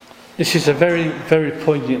This is a very, very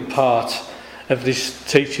poignant part of this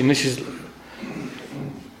teaching. This is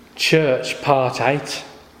church part 8.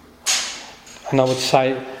 And I would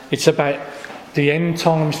say it's about the end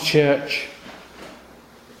times church,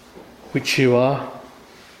 which you are,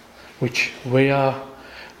 which we are.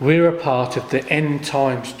 We're a part of the end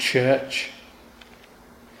times church.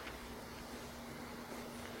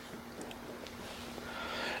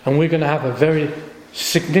 And we're going to have a very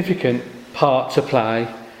significant part to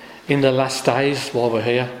play in the last days while we're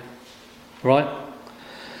here. Right?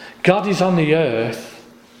 God is on the earth.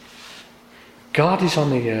 God is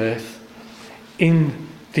on the earth in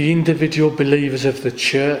the individual believers of the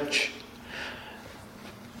church.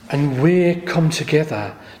 And we come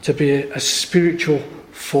together to be a spiritual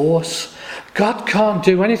force. God can't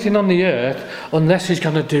do anything on the earth unless he's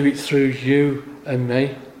going to do it through you and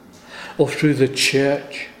me, or through the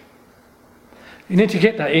church. You need to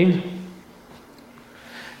get that in.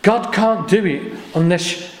 God can't do it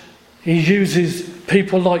unless he uses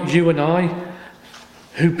people like you and I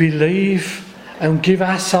who believe and give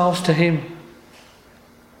ourselves to him.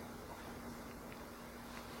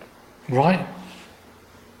 Right?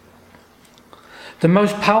 The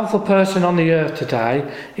most powerful person on the earth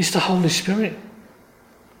today is the Holy Spirit.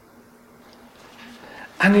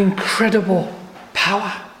 An incredible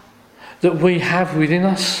power that we have within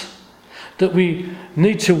us, that we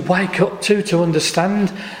need to wake up to understand,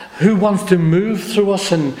 who wants to move through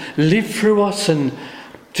us and live through us and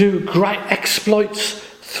do great exploits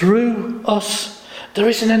through us. There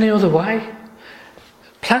isn't any other way.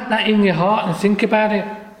 Plant that in your heart and think about it.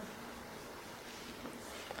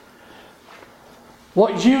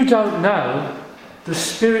 What you don't know, the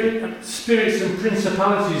spirits and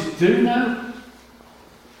principalities do know.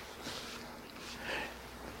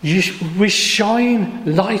 We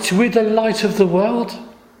shine light. We're the light of the world.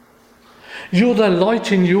 You're the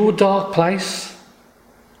light in your dark place.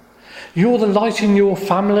 You're the light in your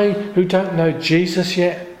family who don't know Jesus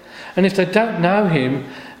yet. And if they don't know him,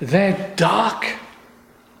 they're dark.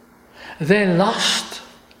 They're lost.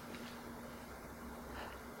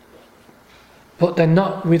 But they're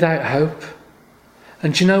not without hope.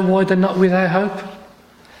 And do you know why they're not without hope?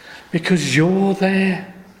 Because you're there.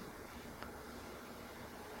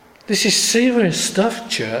 This is serious stuff,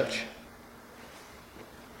 church.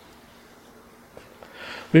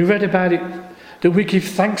 We read about it, that we give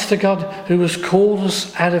thanks to God who has called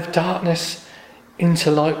us out of darkness into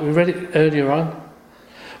light. We read it earlier on.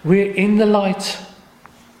 We're in the light.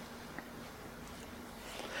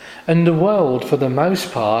 And the world, for the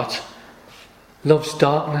most part, loves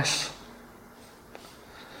darkness.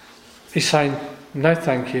 He's saying, no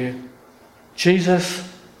thank you. Jesus,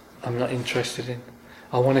 I'm not interested in.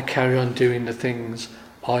 I want to carry on doing the things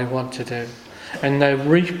I want to do. And they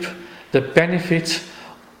reap the benefit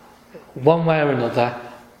one way or another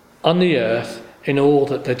on the earth in all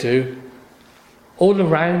that they do. All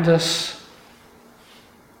around us,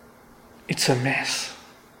 it's a mess.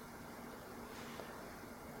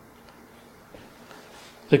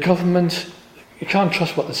 The government, you can't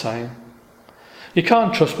trust what they're saying. You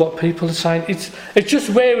can't trust what people are saying. It's just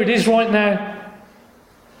where it is right now.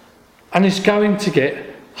 And it's going to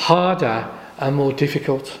get harder and more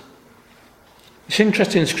difficult. It's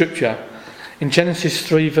interesting in Scripture. In Genesis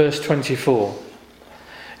 3 verse 24,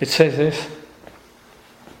 it says this.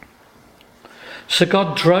 So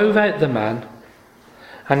God drove out the man,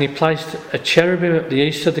 and he placed a cherubim at the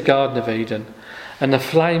east of the Garden of Eden, and a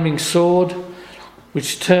flaming sword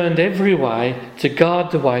which turned every way to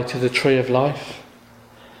guard the way to the tree of life.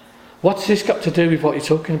 What's this got to do with what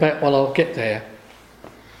you're talking about? Well, I'll get there.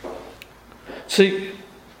 See,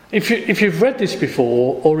 if you've read this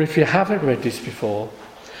before, or if you haven't read this before,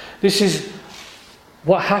 this is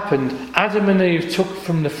what happened. Adam and Eve took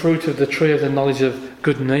from the fruit of the tree of the knowledge of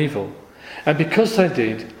good and evil. And because they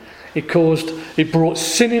did, it brought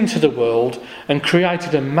sin into the world and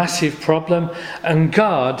created a massive problem. And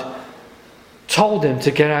God told them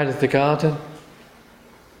to get out of the garden.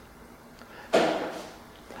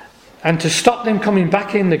 And to stop them coming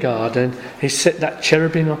back in the garden, he set that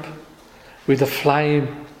cherubim up with a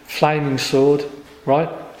flaming sword. Right?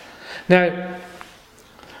 Now,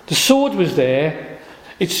 the sword was there.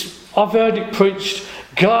 I've heard it preached,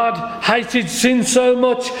 God hated sin so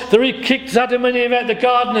much that he kicked Adam and Eve out of the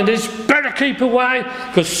garden and he's better keep away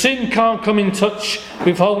because sin can't come in touch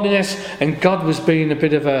with holiness, and God was being a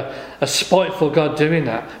bit of a spiteful God doing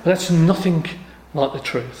that. But that's nothing like the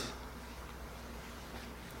truth.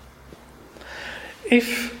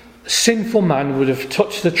 If sinful man would have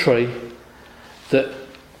touched the tree that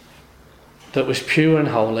was pure and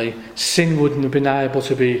holy, sin wouldn't have been able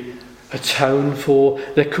to be atone for.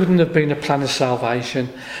 There couldn't have been a plan of salvation.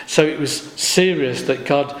 So it was serious that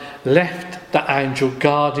God left the angel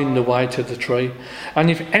guarding the way to the tree.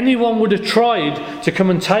 And if anyone would have tried to come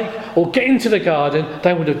and take or get into the garden,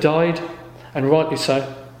 they would have died, and rightly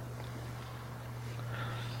so.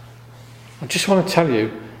 I just want to tell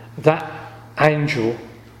you that angel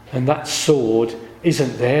and that sword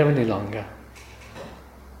isn't there any longer.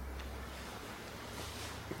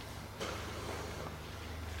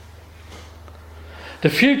 The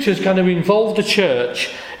future is going to involve the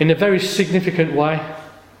church in a very significant way.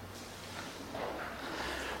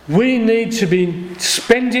 We need to be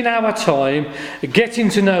spending our time getting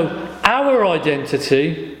to know our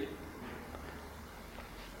identity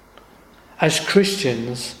as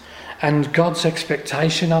Christians and God's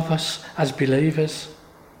expectation of us as believers.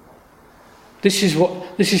 This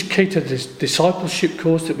is key to this discipleship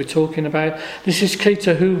course that we're talking about. This is key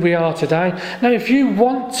to who we are today. Now, if you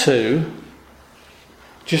want to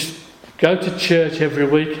just go to church every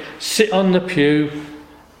week, sit on the pew,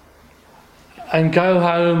 and go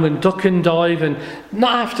home and duck and dive and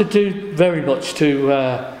not have to do very much to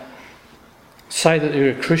say that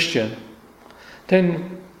you're a Christian,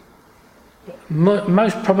 then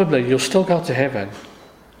most probably you'll still go to heaven.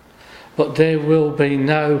 But there will be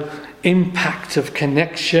no impact of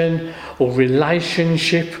connection or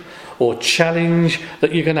relationship or challenge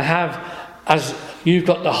that you're going to have as you've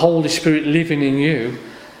got the Holy Spirit living in you.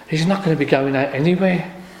 He's not going to be going out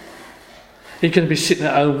anywhere. He's going to be sitting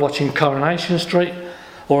at home watching Coronation Street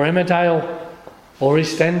or Emmerdale or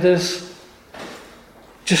EastEnders,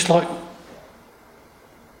 just like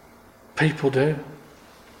people do.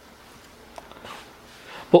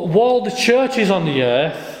 But while the church is on the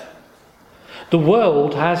earth, the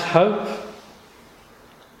world has hope.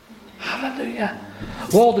 Hallelujah.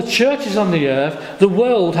 While the church is on the earth, the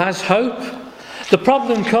world has hope. The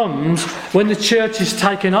problem comes when the church is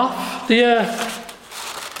taken off the earth.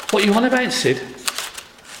 What you want about, Sid?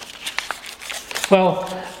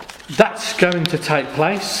 Well, that's going to take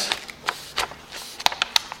place.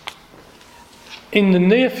 In the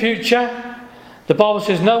near future, the Bible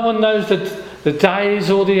says no one knows the days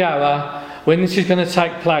or the hour when this is going to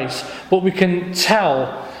take place, but we can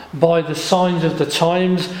tell by the signs of the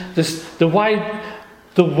times, the way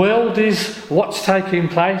the world is, what's taking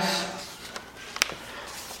place.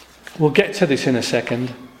 We'll get to this in a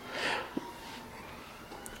second.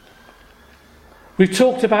 We've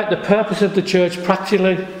talked about the purpose of the church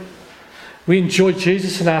practically. We enjoy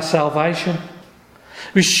Jesus and our salvation.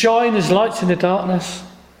 We shine as lights in the darkness.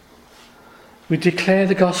 We declare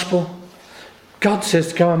the gospel. God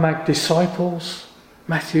says, go and make disciples.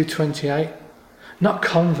 Matthew 28. Not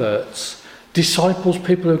converts. Disciples,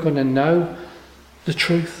 people who are going to know the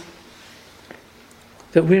truth.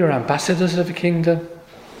 That we are ambassadors of the kingdom.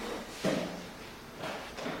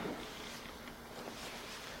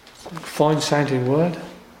 Fine sounding word.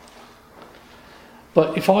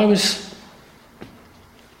 But if I was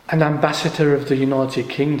an ambassador of the United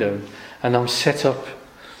Kingdom and I'm set up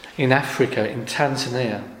in Africa, in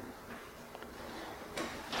Tanzania,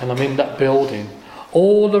 and I'm in that building,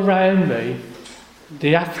 all around me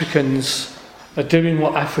the Africans are doing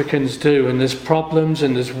what Africans do, and there's problems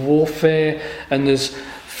and there's warfare and there's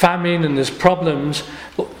famine and there's problems.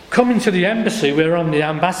 But coming to the embassy where I'm the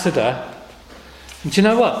ambassador, do you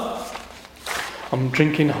know what? I'm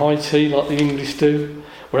drinking high tea like the English do.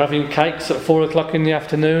 We're having cakes at 4 o'clock in the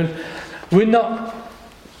afternoon. We're not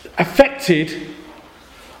affected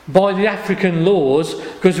by the African laws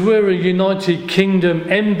because we're a United Kingdom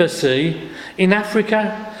embassy in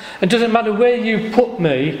Africa. It doesn't matter where you put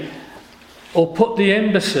me or put the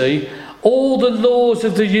embassy, all the laws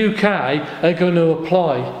of the UK are going to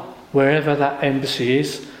apply wherever that embassy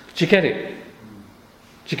is. Do you get it?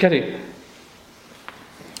 Do you get it?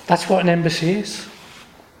 That's what an embassy is.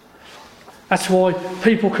 That's why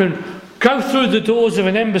people can go through the doors of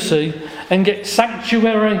an embassy and get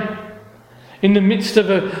sanctuary in the midst of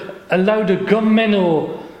a load of gunmen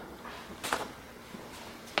or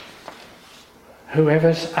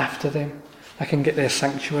whoever's after them. They can get their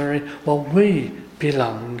sanctuary, while we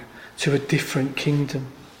belong to a different kingdom.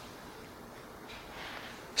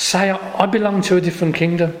 Say, I belong to a different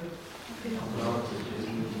kingdom.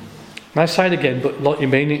 Now say it again, but like you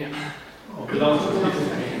mean it.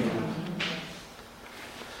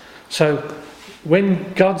 So,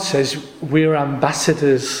 when God says we're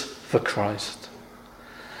ambassadors for Christ,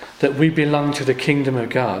 that we belong to the kingdom of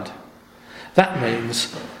God, that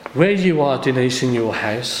means where you are, Denise, in your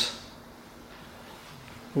house,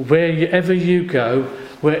 wherever you go,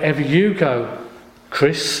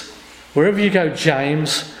 Chris, wherever you go,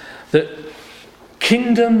 James, that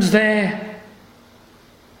kingdom's there.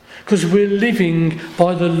 Because we're living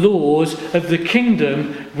by the laws of the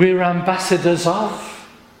kingdom we're ambassadors of.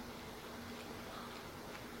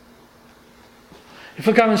 If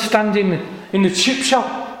I go and stand in the chip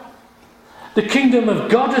shop, the kingdom of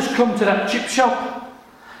God has come to that chip shop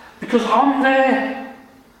because I'm there.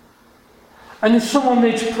 And if someone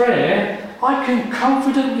needs prayer, I can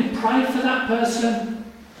confidently pray for that person.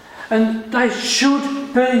 And they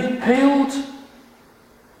should be healed.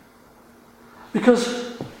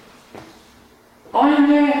 Because I'm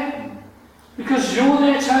there. Because you're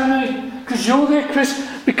there, Tony. Because you're there, Chris.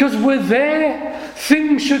 Because we're there.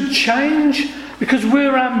 Things should change. Because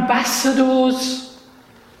we're ambassadors.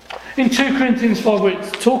 In 2 Corinthians 5, where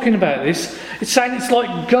it's talking about this, it's saying it's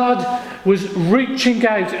like God was reaching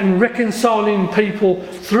out and reconciling people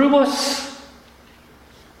through us.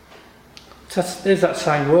 There's that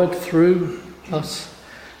same word, through us.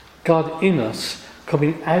 God in us,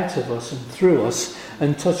 coming out of us and through us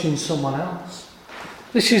and touching someone else.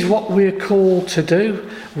 This is what we're called to do.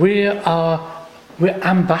 We're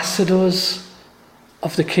ambassadors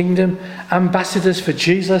of the kingdom, ambassadors for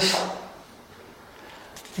Jesus.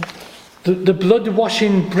 The blood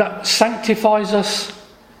washing sanctifies us.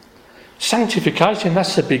 Sanctification,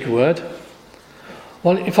 that's a big word.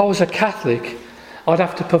 Well, if I was a Catholic, I'd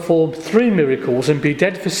have to perform 3 miracles and be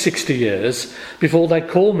dead for 60 years before they'd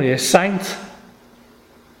call me a saint.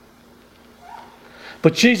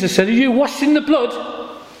 But Jesus said, are you washed in the blood?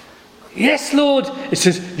 Yes, Lord. It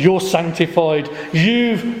says, you're sanctified.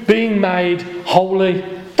 You've been made holy.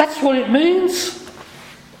 That's what it means.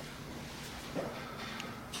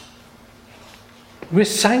 We're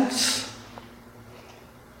saints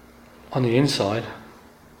on the inside.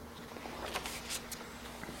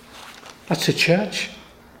 That's a church,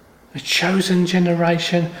 a chosen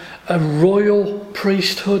generation, a royal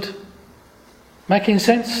priesthood. Making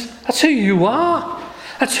sense? That's who you are.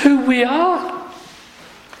 That's who we are.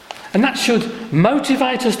 And that should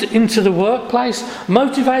motivate us into the workplace,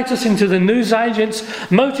 motivate us into the news agents,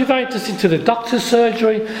 motivate us into the doctor's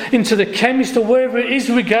surgery, into the chemist, or wherever it is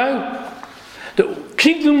we go. The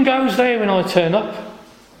kingdom goes there when I turn up.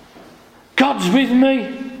 God's with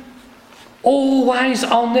me. Always,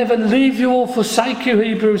 I'll never leave you or forsake you,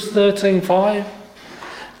 Hebrews 13:5.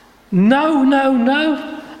 No, no,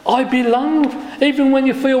 no. I belong. Even when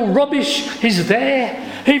you feel rubbish, He's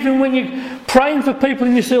there. Even when you're praying for people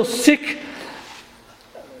and you feel sick,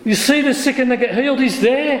 you see the sick and they get healed, He's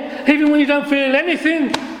there. Even when you don't feel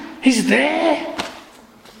anything, He's there.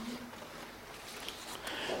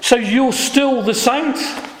 So you're still the saint.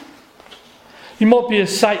 You might be a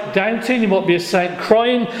saint doubting, you might be a saint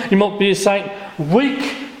crying, you might be a saint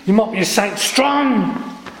weak, you might be a saint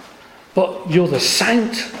strong, but you're the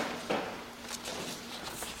saint.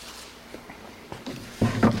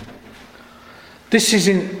 This is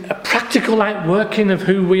a practical outworking of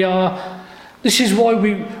who we are. This is why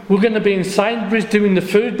we're going to be in Sainsbury's doing the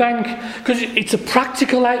food bank, because it's a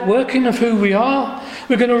practical outworking of who we are.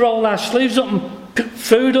 We're going to roll our sleeves up and pick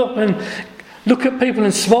food up and look at people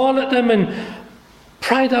and smile at them and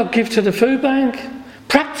pray they'll give to the food bank.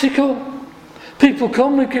 Practical. People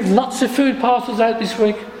come, we give lots of food parcels out this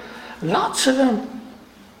week. Lots of them.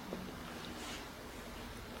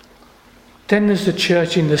 Then there's the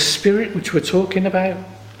church in the spirit, which we're talking about.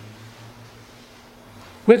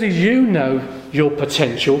 Whether you know your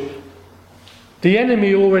potential, the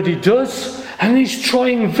enemy already does, and he's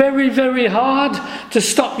trying very, very hard to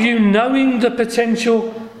stop you knowing the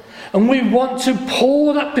potential. And we want to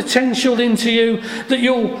pour that potential into you, that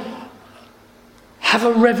you'll have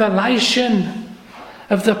a revelation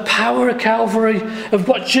of the power of Calvary, of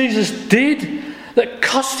what Jesus did that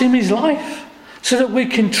cost Him His life, so that we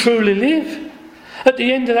can truly live. At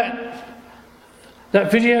the end of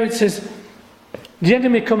that video, it says, the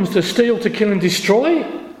enemy comes to steal, to kill and destroy.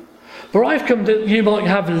 But I've come that you might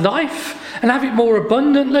have life and have it more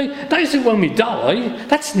abundantly. That isn't when we die.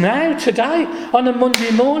 That's now, today, on a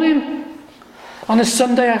Monday morning, on a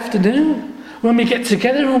Sunday afternoon, when we get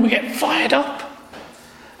together and we get fired up.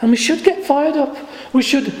 And we should get fired up. We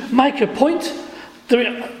should make a point.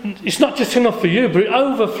 It's not just enough for you, but it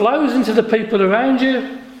overflows into the people around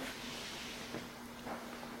you.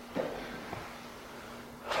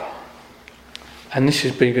 And this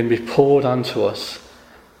is going to be poured onto us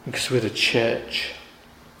because we're the church.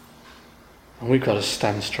 And we've got to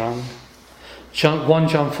stand strong. 1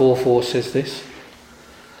 John 4:4 says this.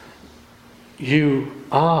 You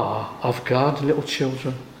are of God, little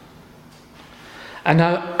children. And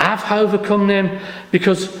have overcome them,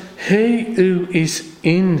 because He who is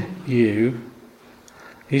in you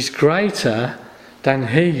is greater than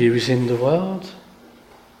he who is in the world.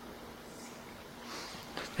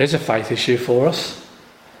 There's a faith issue for us.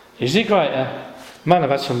 Is he greater? Man, I've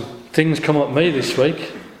had some things come up me this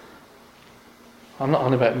week. I'm not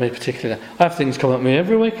on about me particularly. I have things come up me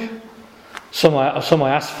every week. Some I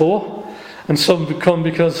ask for, and some come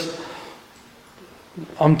because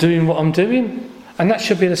I'm doing what I'm doing. And that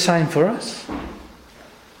should be the same for us.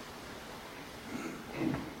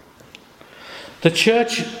 The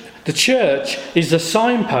church is the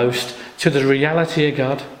signpost to the reality of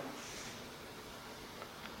God.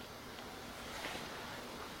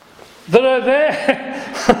 They're there.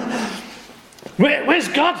 Where's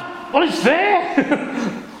God? Well, it's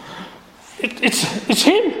there. It's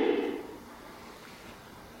Him.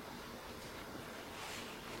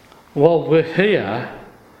 While we're here,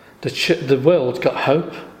 the world's got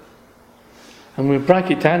hope. And we'll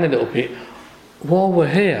break it down a little bit. While we're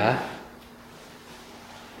here,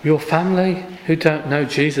 your family who don't know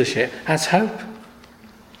Jesus yet has hope.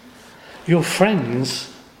 Your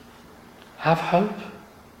friends have hope.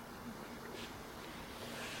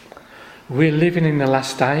 We're living in the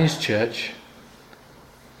last days, church.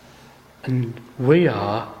 And we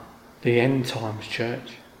are the end times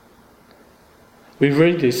church. We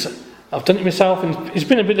read this. I've done it myself, and it's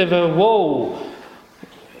been a bit of a whoa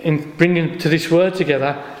in bringing to this word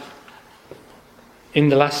together in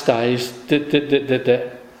the last days.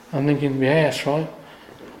 I'm thinking, yeah, that's right.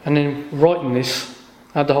 And then writing this,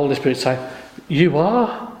 I had the Holy Spirit say, you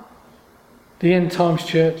are the end times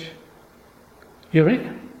church. You're it.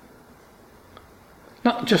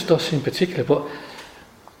 Not just us in particular, but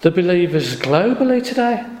the believers globally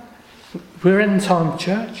today. We're end time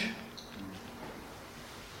church.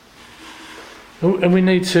 And we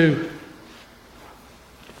need to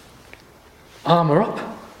armour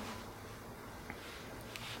up.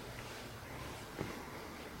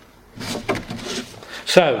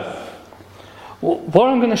 So, what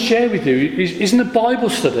I'm going to share with you isn't a Bible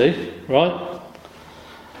study, right?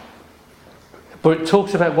 But it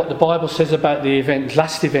talks about what the Bible says about the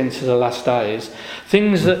last events of the last days.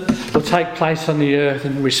 Things that will take place on the earth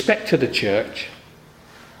in respect to the church.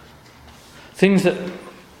 Things that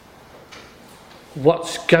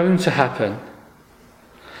what's going to happen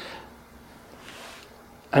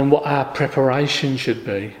and what our preparation should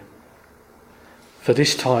be for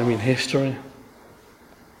this time in history.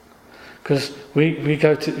 Because we've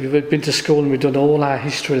been to school and we've done all our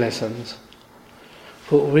history lessons,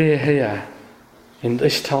 but we're here in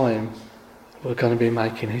this time. We're going to be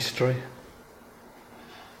making history.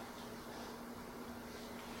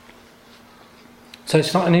 So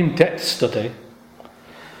it's not an in-depth study.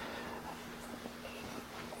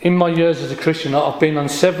 In my years as a Christian, I've been on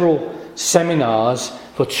several seminars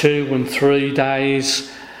for 2 and 3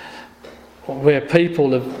 days where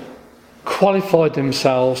people have qualified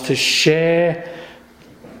themselves to share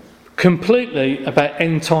completely about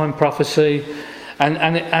end time prophecy,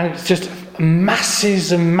 and it's just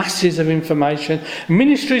masses and masses of information.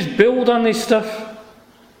 Ministries build on this stuff,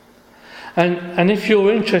 and if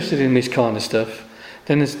you're interested in this kind of stuff,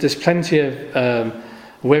 then there's plenty of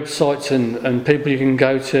websites and people you can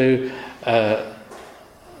go to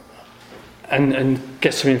and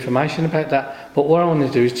get some information about that. But what I want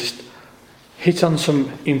to do is just hit on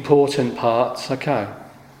some important parts, okay?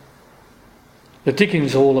 The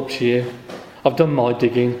digging's all up to you. I've done my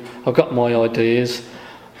digging. I've got my ideas.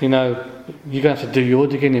 You know, you're going to have to do your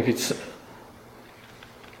digging if it's...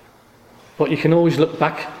 But you can always look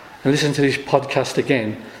back and listen to this podcast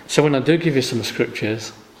again. So when I do give you some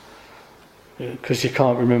scriptures, because you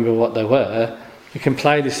can't remember what they were, you can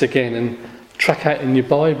play this again and track out in your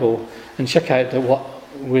Bible and check out that what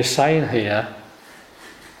we're saying here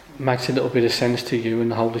makes a little bit of sense to you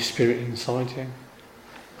and the Holy Spirit inside you.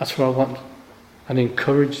 That's what I want and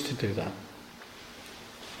encourage to do that.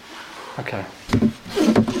 Okay.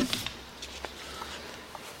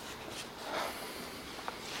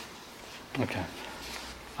 Okay.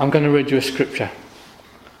 I'm going to read you a scripture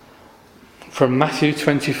from Matthew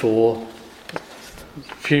 24, a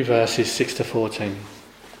few verses 6 to 14.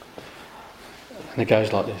 And it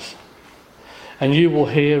goes like this. And you will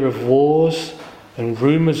hear of wars and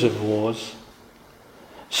rumours of wars.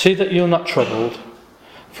 See that you're not troubled,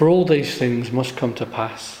 for all these things must come to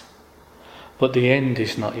pass. But the end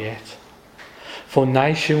is not yet. For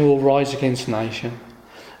nation will rise against nation,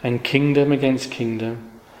 and kingdom against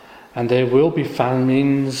kingdom, and there will be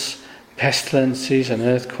famines, pestilences and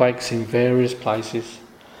earthquakes in various places.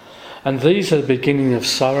 And these are the beginning of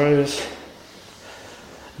sorrows.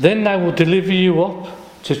 Then they will deliver you up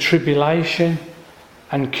to tribulation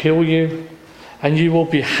and kill you, and you will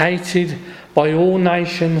be hated by all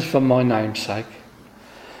nations for my name's sake.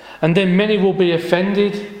 And then many will be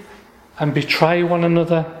offended and betray one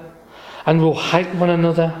another and will hate one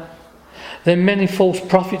another. Then many false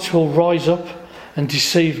prophets will rise up and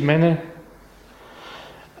deceive many.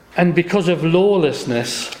 And because of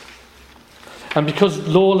lawlessness, and because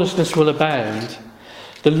lawlessness will abound,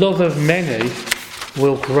 the love of many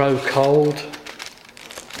will grow cold.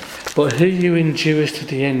 But he who endures to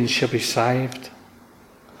the end shall be saved.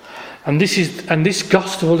 And this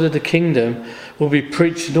gospel of the kingdom will be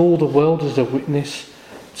preached in all the world as a witness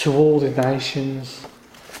to all the nations,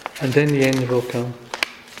 and then the end will come.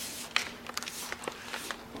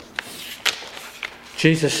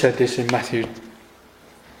 Jesus said this in Matthew.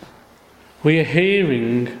 We are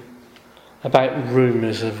hearing about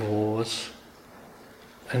rumours of wars,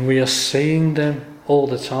 and we are seeing them all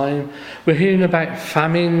the time. We're hearing about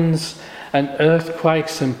famines and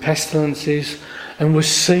earthquakes and pestilences, and we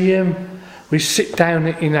see them. We sit down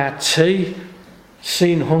in our tea,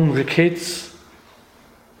 seeing hungry kids.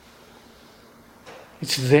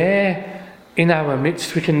 It's there in our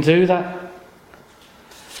midst. We can do that.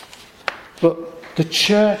 But the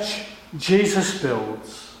church Jesus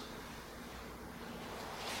builds,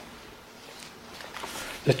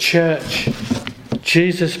 the church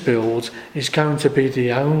Jesus builds is going to be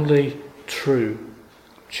the only true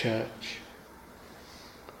church.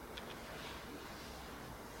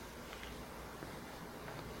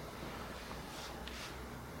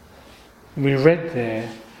 We read there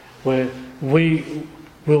where we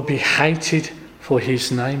will be hated for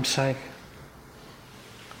his name's sake.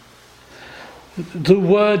 The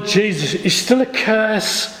word Jesus is still a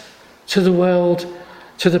curse to the world,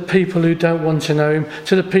 to the people who don't want to know him,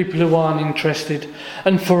 to the people who aren't interested.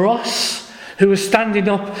 And for us who are standing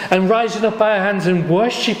up and raising up our hands and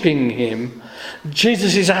worshipping him,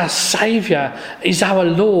 Jesus is our Saviour, is our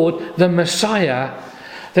Lord, the Messiah,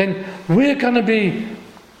 then we're going to be...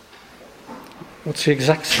 What's the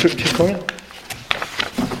exact scripture for it?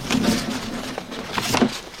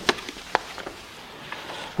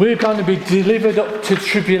 We're going to be delivered up to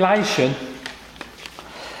tribulation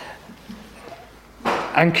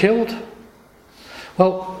and killed.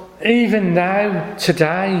 Well, even now,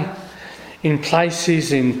 today, in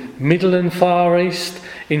places in Middle and Far East,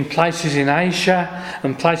 in places in Asia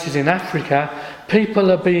and places in Africa, people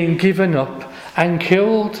are being given up and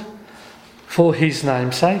killed for his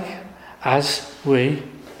name's sake, as we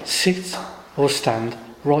sit or stand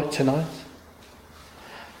right tonight.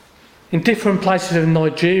 In different places of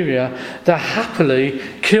Nigeria, they happily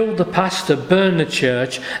kill the pastor, burn the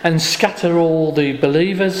church and scatter all the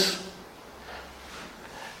believers.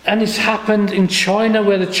 And it's happened in China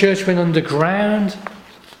where the church went underground.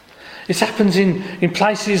 It happens in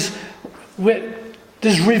places where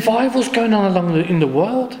there's revivals going on in the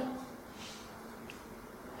world.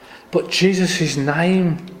 But Jesus'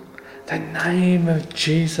 name, the name of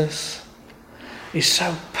Jesus, is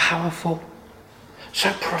so powerful,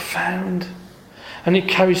 so profound, and it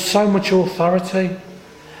carries so much authority,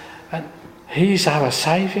 and he's our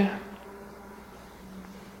Saviour.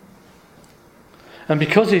 And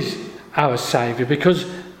because he's our Saviour, because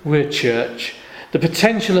we're church, the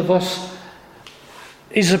potential of us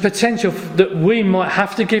is a potential that we might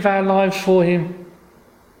have to give our lives for him.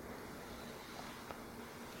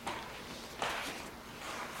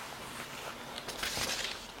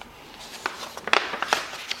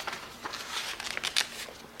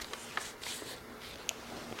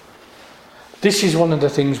 This is one of the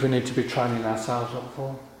things we need to be training ourselves up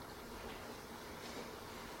for.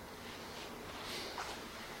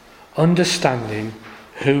 Understanding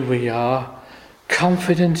who we are,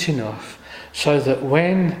 confident enough so that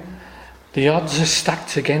when the odds are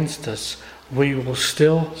stacked against us, we will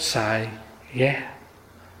still say, yeah,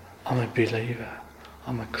 I'm a believer,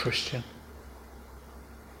 I'm a Christian.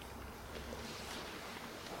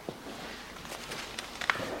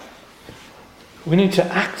 We need to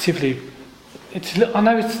actively... I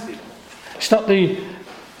know it's not the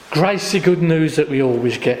gracy good news that we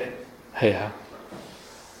always get here.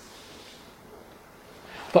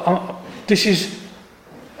 But this is...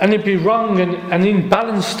 And it'd be wrong and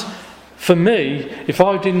imbalanced for me if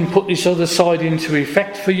I didn't put this other side into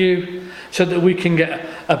effect for you, so that we can get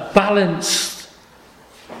a balance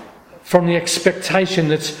from the expectation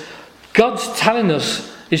that God's telling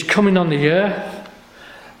us is coming on the earth.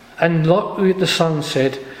 And like the song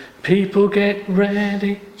said, people get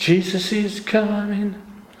ready, Jesus is coming,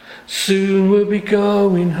 soon we'll be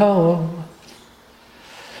going home.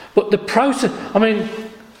 But the process,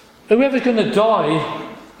 whoever's going to die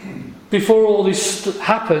before all this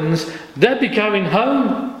happens, they'll be going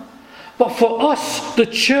home. But for us, the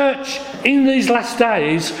church, in these last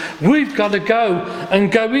days, we've got to go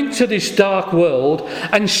into this dark world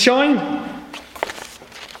and shine.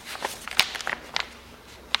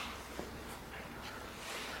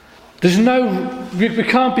 We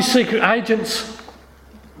can't be secret agents.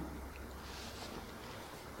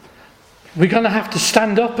 We're going to have to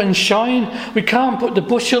stand up and shine. We can't put the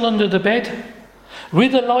bushel under the bed. We're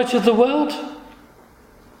the light of the world,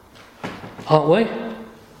 aren't we?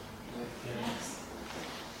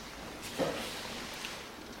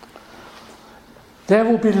 There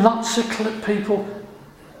will be lots of people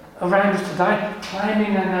around us today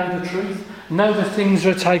claiming they know the truth, know the things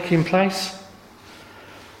that are taking place.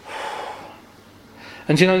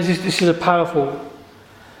 And you know, this is a powerful...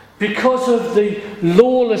 Because of the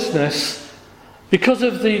lawlessness, because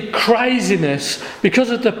of the craziness,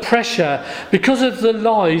 because of the pressure, because of the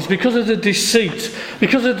lies, because of the deceit,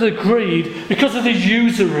 because of the greed, because of the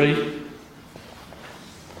usury,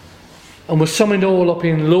 and we're summing it all up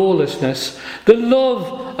in lawlessness, the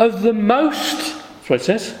love of the most, that's what it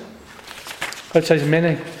says. It says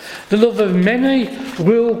many. The love of many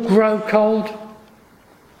will grow cold.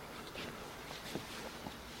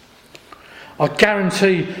 I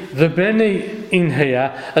guarantee the many in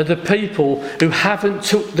here are the people who haven't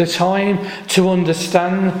took the time to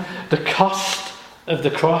understand the cost of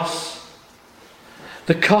the cross.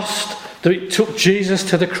 The cost that it took Jesus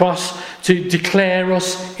to the cross to declare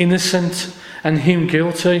us innocent and him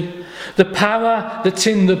guilty. The power that's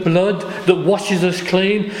in the blood that washes us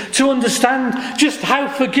clean. To understand just how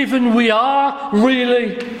forgiven we are,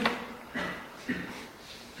 really.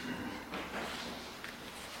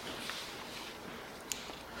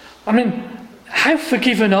 I mean, how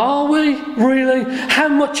forgiven are we, really? How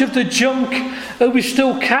much of the junk are we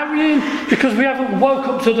still carrying because we haven't woke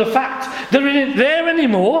up to the fact that it isn't there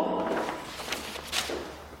anymore?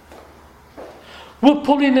 We're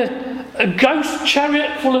pulling a ghost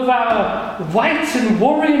chariot full of our weight and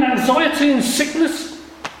worry and anxiety and sickness.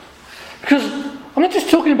 Because I'm not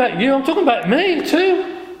just talking about you, I'm talking about me too.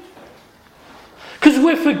 Because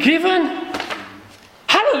we're forgiven.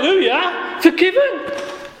 Hallelujah! Forgiven.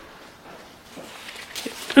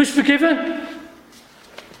 Who's forgiven?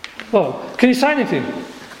 Well, can you say anything?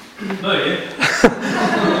 No, yeah.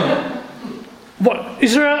 What?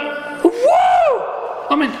 Is there a... Whoa!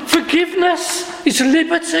 I mean, forgiveness, it's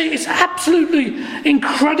liberty, it's absolutely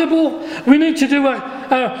incredible. We need to do a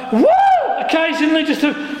whoa! Occasionally just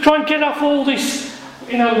to try and get off all this,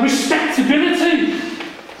 respectability.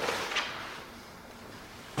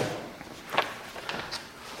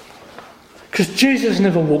 Because Jesus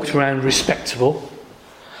never walked around respectable.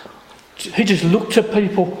 He just looked at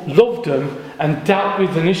people, loved them, and dealt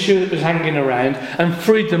with an issue that was hanging around and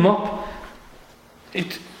freed them up.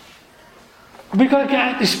 We've got to get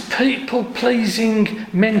out this people-pleasing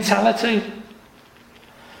mentality.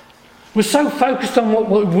 We're so focused on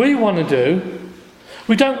what we want to do,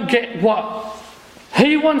 we don't get what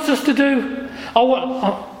he wants us to do.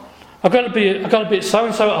 I've got to be at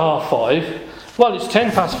so-and-so at 5:30. Well, it's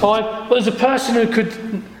 5:10. But there's a person who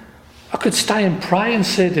I could stay and pray and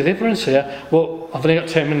see deliverance here. Well, I've only got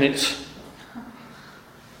 10 minutes.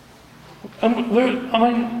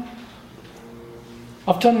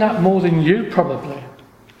 I've done that more than you probably.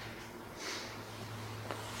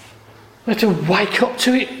 We have to wake up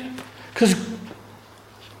to it. Because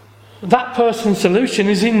that person's solution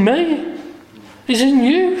is in me. Is in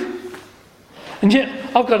you. And yet,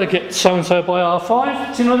 I've got to get so-and-so by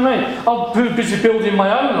 5:30. Do you know what I mean? I'm too busy building my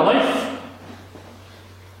own life.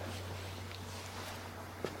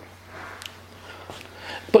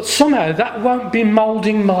 But somehow that won't be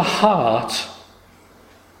moulding my heart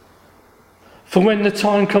for when the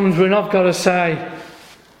time comes when I've got to say,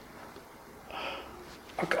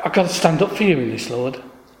 I've got to stand up for you in this, Lord.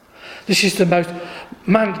 This is the most...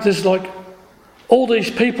 Man, there's like all these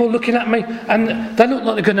people looking at me and they look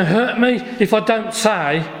like they're going to hurt me if I don't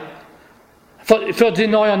say, if I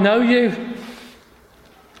deny I know you.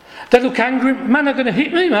 They look angry. Man, they're going to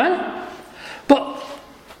hit me, man.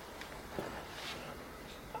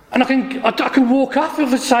 And I can walk off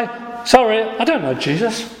if I say, sorry, I don't know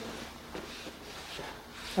Jesus.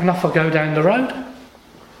 And off I go down the road.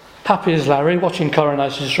 Happy as Larry, watching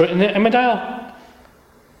Coronation Street in Emmerdale.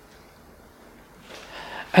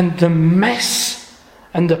 And the mess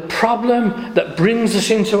and the problem that brings us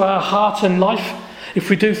into our heart and life, if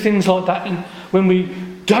we do things like that, and when we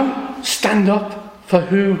don't stand up for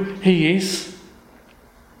who he is,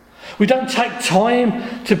 we don't take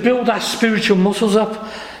time to build our spiritual muscles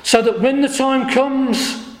up, so that when the time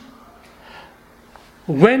comes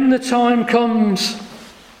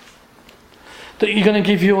that you're going to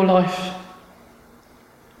give your life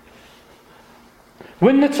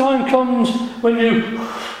When the time comes when you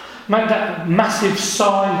make that massive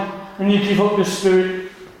sigh and you give up your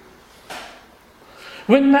spirit,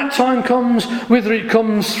 when that time comes, whether it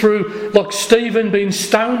comes through like Stephen being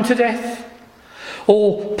stoned to death,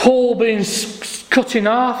 or Paul being cut in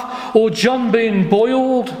half, or John being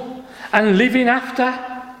boiled and living after,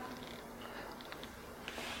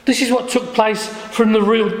 this is what took place not the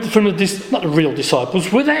real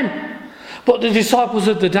disciples, with them, but the disciples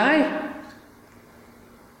of the day.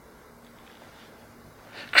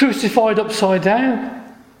 Crucified upside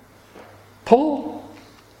down. Paul.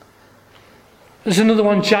 There's another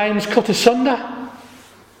one, James, cut asunder.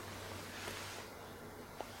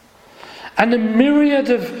 And a myriad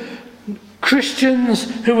of Christians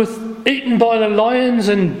who were eaten by the lions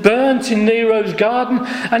and burnt in Nero's garden,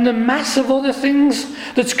 and the mass of other things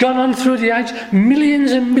that's gone on through the age.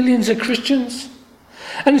 Millions and millions of Christians.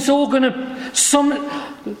 And it's all going to...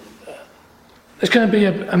 There's going to be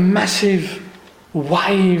a massive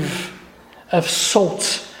wave of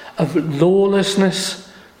salt, of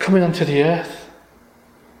lawlessness coming onto the earth.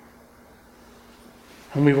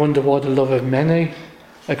 And we wonder why the love of many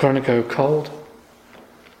are going to go cold.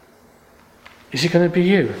 Is it going to be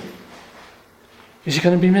you? Is it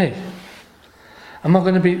going to be me? Am I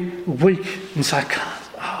going to be weak and say, I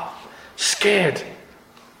can't, scared?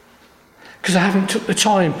 Because I haven't took the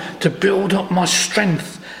time to build up my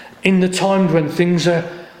strength in the times when things are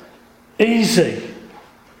easy,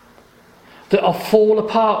 that I fall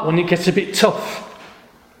apart when it gets a bit tough.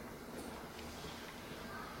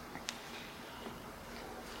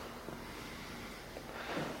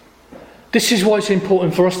 This is why it's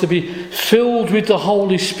important for us to be filled with the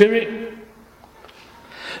Holy Spirit,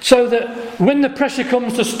 so that when the pressure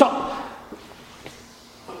comes to stop,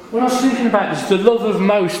 when I was thinking about this, the love of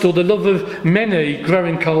most or the love of many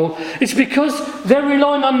growing cold, it's because they're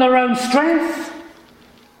relying on their own strength.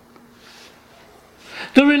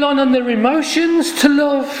 They're relying on their emotions to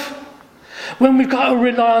love. When we've got to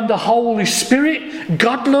rely on the Holy Spirit,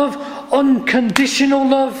 God love, unconditional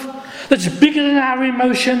love, that's bigger than our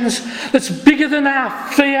emotions, that's bigger than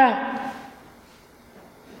our fear.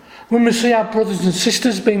 When we see our brothers and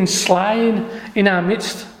sisters being slain in our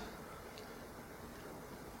midst,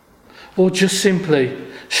 or just simply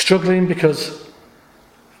struggling because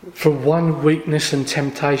for one weakness and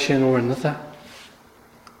temptation or another.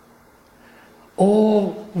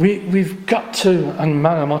 Or we've got to, and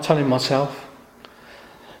man, am I telling myself,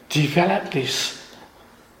 develop this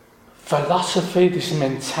philosophy, this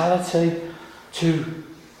mentality to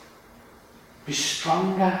be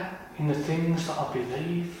stronger in the things that I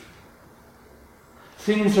believe.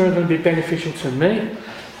 Things that are going to be beneficial to me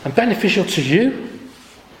and beneficial to you.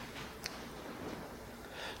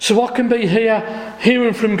 So I can be here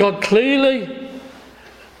hearing from God clearly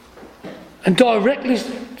and directly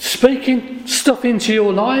speaking stuff into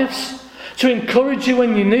your lives to encourage you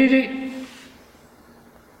when you need it.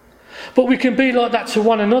 But we can be like that to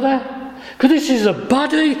one another, because this is a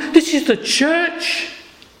body, this is the church.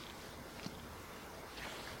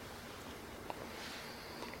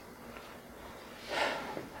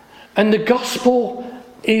 And the gospel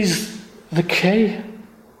is the key.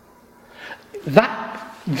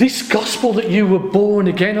 This gospel that you were born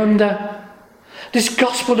again under, this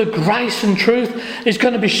gospel of grace and truth, is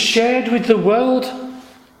going to be shared with the world.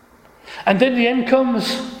 And then the end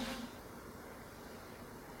comes.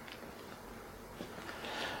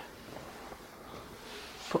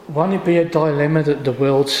 But won't it be a dilemma that the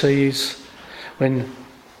world sees when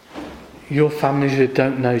your families who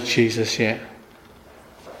don't know Jesus yet,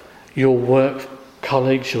 your work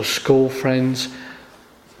colleagues, your school friends,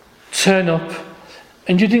 turn up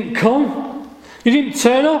and you didn't come, you didn't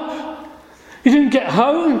turn up, you didn't get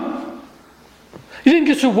home, you didn't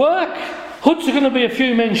get to work. Hoods are going to be a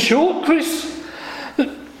few men short, Chris,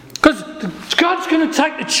 because God's going to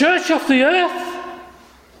take the church off the earth.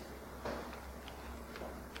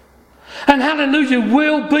 And hallelujah,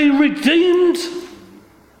 will be redeemed.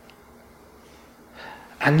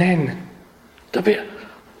 And then there'll be,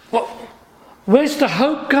 where's the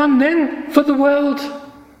hope gone then for the world?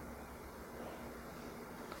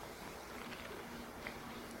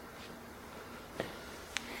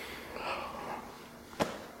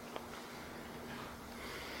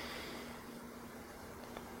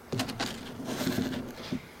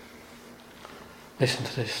 Listen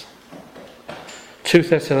to this. 2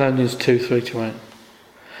 Thessalonians 2:3-8.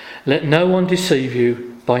 Let no one deceive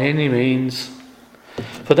you by any means,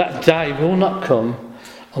 for that day will not come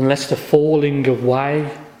unless the falling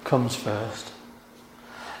away comes first,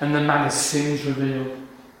 and the man of sin is revealed,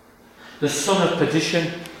 the son of perdition,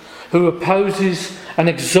 who opposes and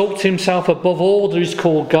exalts himself above all that is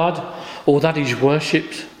called God or that is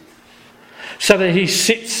worshipped, so that he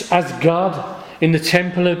sits as God in the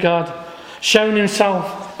temple of God, showing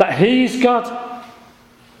himself that he is God.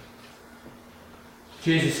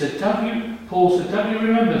 Jesus said, Paul said, don't you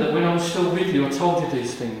remember that when I was still with you I told you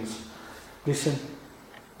these things? Listen.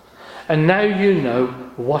 And now you know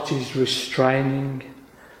what is restraining,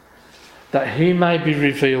 that he may be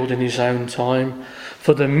revealed in his own time.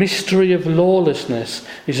 For the mystery of lawlessness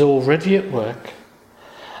is already at work.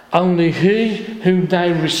 Only he who now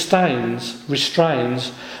restrains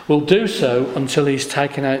will do so until he's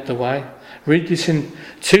taken out the way. Read this in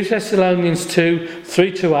 2 Thessalonians 2,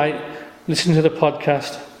 3-8. Listen to the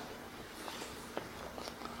podcast.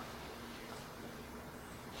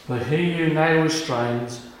 But he who now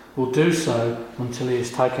restrains will do so until he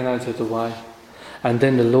is taken out of the way. And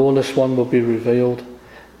then the lawless one will be revealed.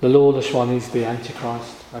 The lawless one is the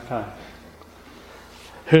Antichrist. Okay.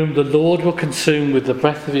 Whom the Lord will consume with the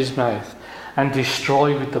breath of his mouth and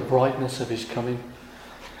destroy with the brightness of his coming.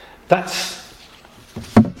 That's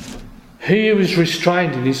he who is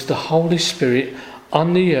restraining is the Holy Spirit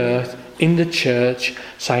on the earth, in the church,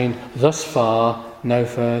 saying, thus far, no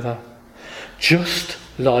further. Just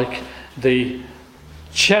like the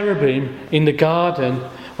cherubim in the garden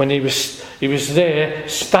when he was there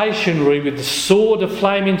stationary with the sword of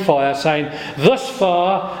flaming fire, saying, thus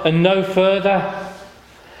far and no further.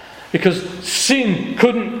 Because sin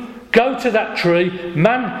couldn't go to that tree.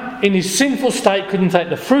 Man in his sinful state couldn't take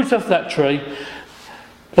the fruit off that tree.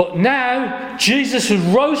 But now Jesus has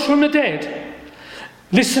rose from the dead.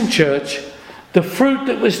 Listen, church, the fruit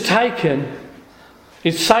that was taken,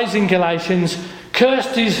 it says in Galatians,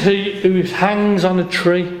 cursed is he who hangs on a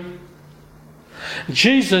tree.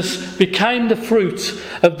 Jesus became the fruit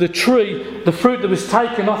of the tree, the fruit that was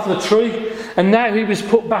taken off the tree, and now he was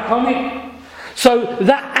put back on it. So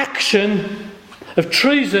that action of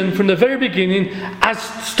treason from the very beginning has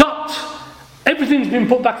stopped. Everything's been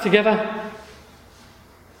put back together.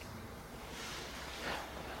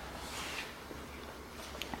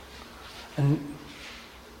 And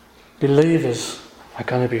believers are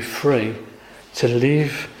going to be free to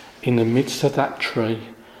live in the midst of that tree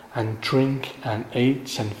and drink and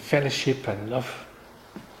eat and fellowship and love.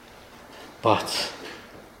 But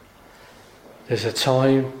there's a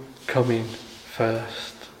time coming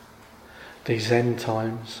first, these end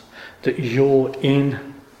times, that you're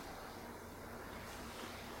in.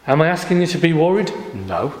 Am I asking you to be worried?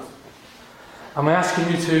 No. Am I asking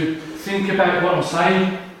you to think about what I'm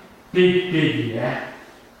saying? Yeah.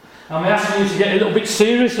 Am I asking you to get a little bit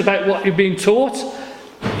serious about what you're being taught?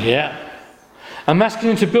 Yeah. I'm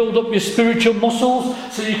asking you to build up your spiritual muscles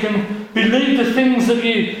so you can believe the things that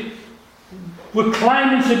you were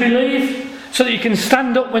claiming to believe, so that you can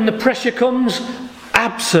stand up when the pressure comes?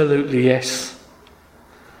 Absolutely yes.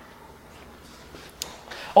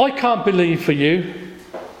 I can't believe for you.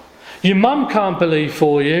 Your mum can't believe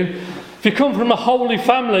for you. If you come from a holy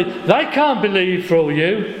family, they can't believe for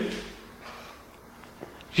you.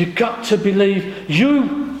 You've got to believe.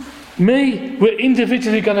 You, me, we're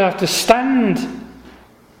individually going to have to stand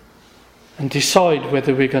and decide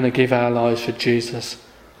whether we're going to give our lives for Jesus.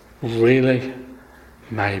 Really?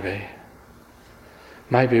 Maybe.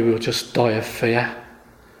 Maybe we'll just die of fear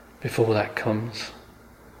before that comes.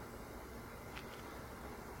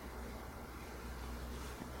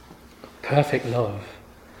 Perfect love.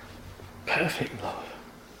 Perfect love.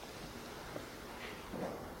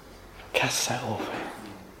 Cast that off.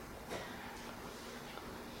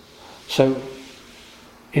 So,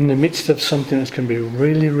 in the midst of something that's going to be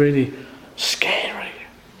really, really scary,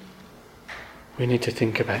 we need to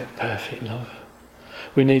think about perfect love.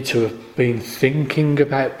 We need to have been thinking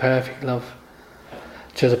about perfect love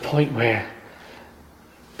to the point where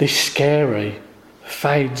this scary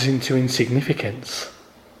fades into insignificance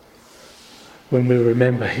when we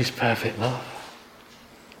remember his perfect love.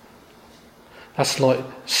 That's like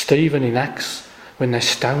Stephen in Acts when they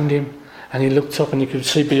stoned him and he looked up and he could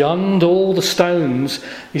see beyond all the stones.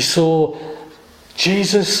 He saw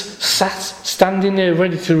Jesus standing there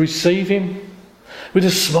ready to receive him, with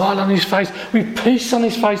a smile on his face, with peace on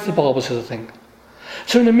his face, the Bible says, I think.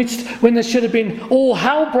 So in the midst, when there should have been all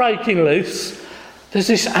hell breaking loose, there's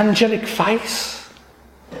this angelic face,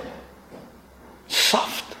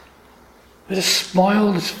 soft, with a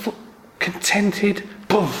smile, contented,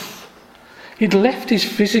 poof. He'd left his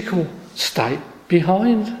physical state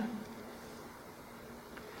behind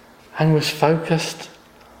and was focused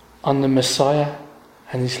on the Messiah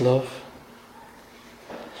and his love.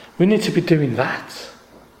 We need to be doing that.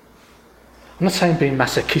 I'm not saying being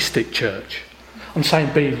masochistic, church. I'm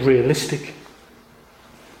saying be realistic.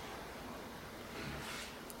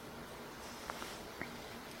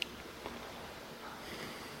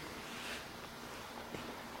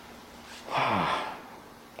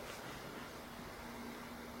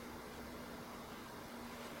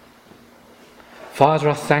 Father,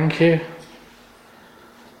 I thank you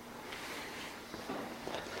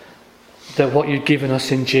that what you've given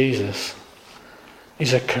us in Jesus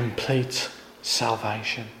is a complete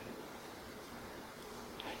salvation.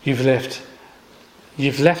 You've left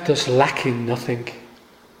us lacking nothing.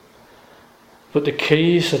 But the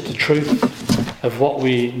keys of the truth of what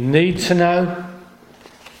we need to know,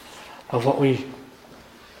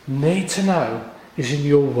 is in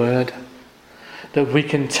your word. That we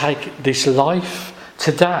can take this life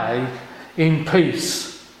today in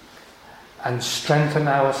peace and strengthen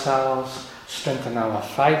ourselves, strengthen our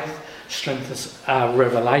faith, strengthen our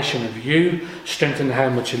revelation of you, strengthen how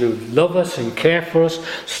much you love us and care for us,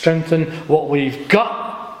 strengthen what we've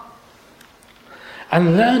got,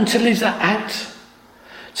 and learn to live that out.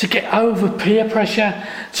 To get over peer pressure,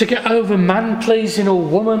 to get over man pleasing or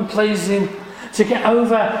woman pleasing, to get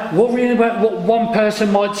over worrying about what one person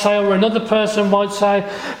might say or another person might say,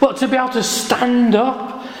 but to be able to stand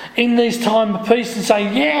up in these times of peace and say,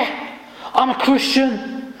 yeah, I'm a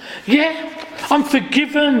Christian. Yeah, I'm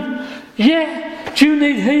forgiven. Yeah, do you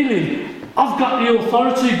need healing? I've got the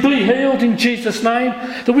authority. Be healed in Jesus' name.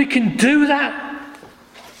 That we can do that.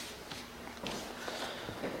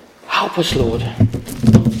 Help us, Lord,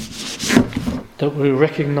 that we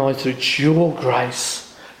recognise that it's your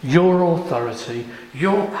grace, your authority,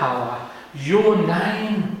 your power, your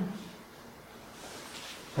name,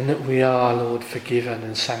 and that we are, Lord, forgiven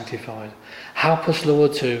and sanctified. Help us,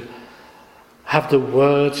 Lord, to have the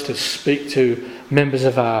words to speak to members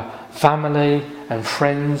of our family and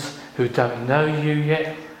friends who don't know you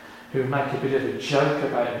yet, who make a bit of a joke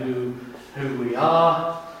about who we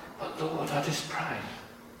are. But Lord, I just pray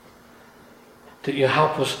that you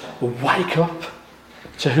help us wake up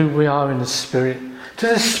to who we are in the Spirit, to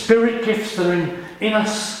the Spirit gifts that are in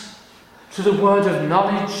us, to the word of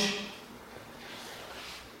knowledge,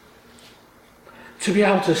 to be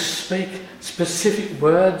able to speak specific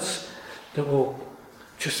words that will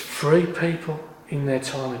just free people in their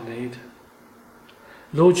time of need.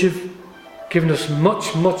 Lord, you've given us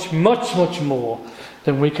much, much, much, much more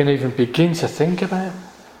than we can even begin to think about.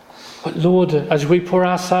 But Lord, as we pour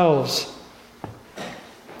ourselves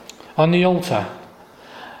on the altar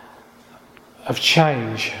of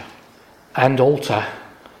change and altar,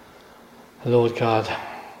 Lord God,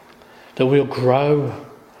 that we'll grow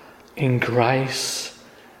in grace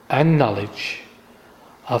and knowledge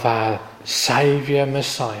of our Saviour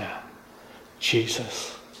Messiah,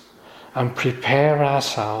 Jesus, and prepare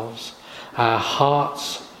ourselves, our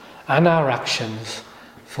hearts and our actions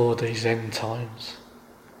for these end times.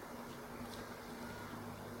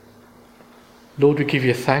 Lord, we give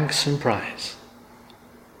you thanks and praise.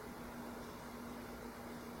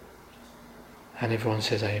 And everyone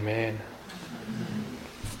says amen.